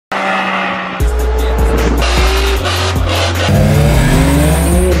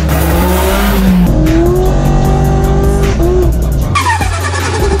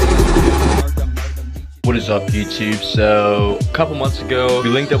off YouTube. So a couple months ago, we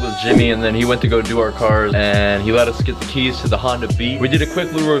linked up with Jimmy, and then he went to go do our cars, and he let us get the keys to the Honda Beat. We did a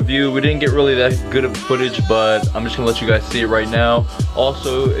quick little review. We didn't get really that good of footage, but I'm just gonna let you guys see it right now.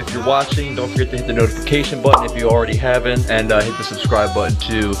 Also, if you're watching, don't forget to hit the notification button if you already haven't, and hit the subscribe button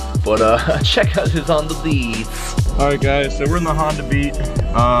too. But check out his Honda Beat. Alright guys, so we're in the Honda Beat.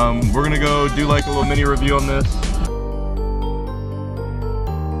 We're gonna go do like a little mini review on this.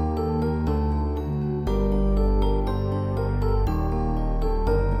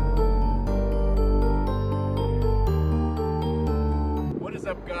 What is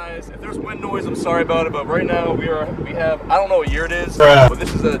up guys? If there's wind noise, I'm sorry about it, but right now we have, I don't know what year it is, but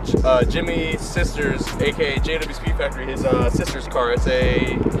this is a Jimmy's sister's, aka JW Speed Factory, his sister's car. It's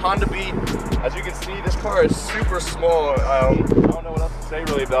a Honda Beat. As you can see, this car is super small. I don't know what else to say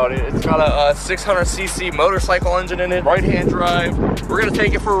really about it. It's got a 600cc motorcycle engine in it, right-hand drive. We're gonna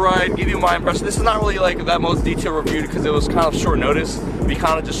take it for a ride, give you my impression. This is not really like that most detailed review because it was kind of short notice. We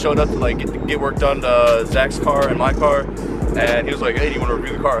kind of just showed up to like get work done to Zach's car and my car, and he was like, hey, do you want to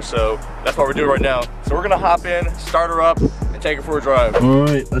review the car? So that's what we're doing right now. So we're gonna hop in, start her up, and take it for a drive. All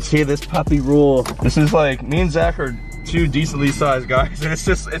right, let's hear this puppy roll. This is like, me and Zach are two decently sized guys, and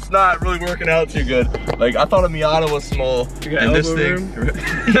it's not really working out too good. Like, I thought a Miata was small, and this thing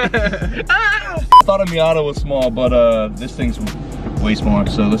I thought a Miata was small, but this thing's way smaller.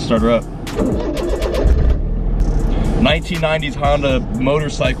 So let's start her up. 1990s Honda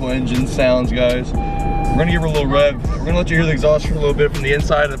motorcycle engine sounds, guys. We're gonna give her a little rev. We're gonna let you hear the exhaust a little bit from the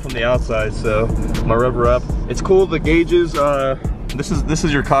inside and from the outside. So I'm gonna rev her up. It's cool, the gauges, this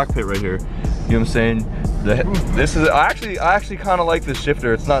is your cockpit right here. You know what I'm saying? This is, I actually kind of like this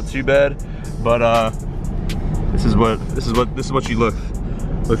shifter. It's not too bad, but this is what you look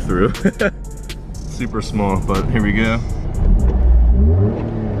through. Super small, but here we go.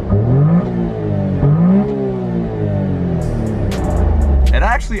 It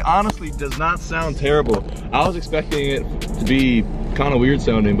actually honestly does not sound terrible. I was expecting it to be kind of weird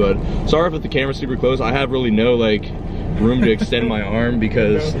sounding, but sorry if the camera's super close. I have really no like room to extend my arm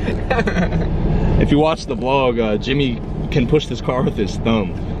because if you watch the vlog, Jimmy can push this car with his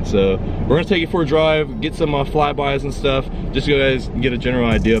thumb. So we're gonna take it for a drive, get some flybys and stuff, just so you guys get a general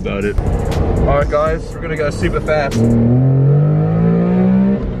idea about it. All right guys, we're gonna go super fast.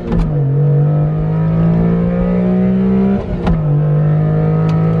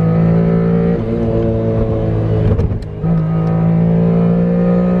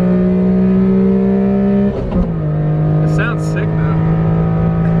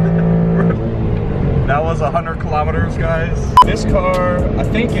 That was 100 kilometers, guys. This car, I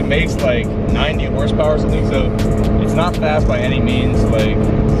think it makes like 90 horsepower or something, so it's not fast by any means. Like,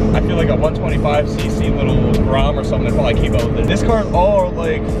 I feel like a 125cc little Grom or something would probably keep up with it. This car is all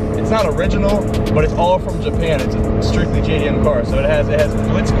like, it's not original, but it's all from Japan. It's a strictly JDM car, so it has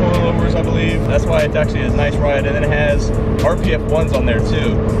Blitz coilovers, I believe. That's why it's actually a nice ride, and then it has RPF 1s on there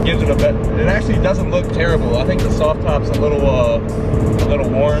too. Gives it a bit. It actually doesn't look terrible. I think the soft top's a little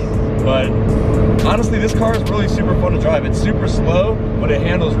worn, but honestly, this car is really super fun to drive. It's super slow, but it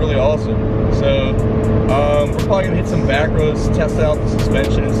handles really awesome. So we're probably gonna hit some back roads, test out the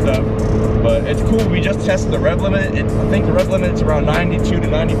suspension and stuff. But it's cool. We just tested the rev limit. I think the rev limit is around 92 to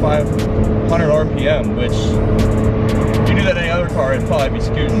 9,500 RPM, which if you do that in any other car, it'd probably be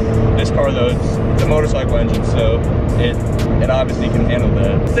scooting. This car though, it's a motorcycle engine, so it obviously can handle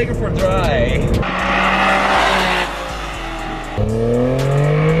that. Let's take it for a drive.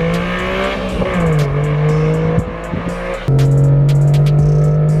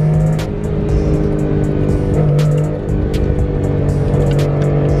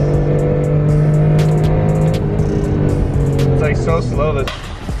 So slow that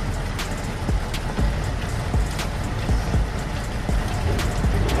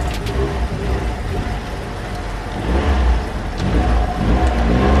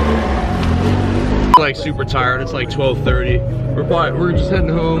like super tired. It's like 12:30. We're just heading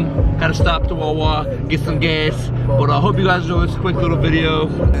home. Had to stop to Wawa, get some gas. But I hope you guys enjoyed this quick little video.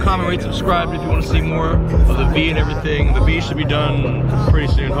 Comment, rate, subscribe if you want to see more of the V and everything. The V should be done pretty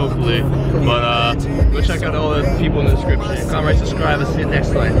soon, hopefully. But go check out all the people in the description. Comment, rate, subscribe. Let's see you next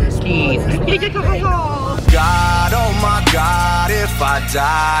time. God, oh my God, if I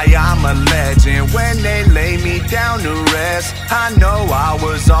die, I'm a legend. When they lay me down to rest, I know I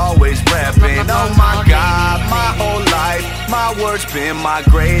was always repping. Oh my God, my whole life, my words been my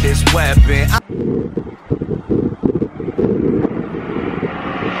greatest weapon.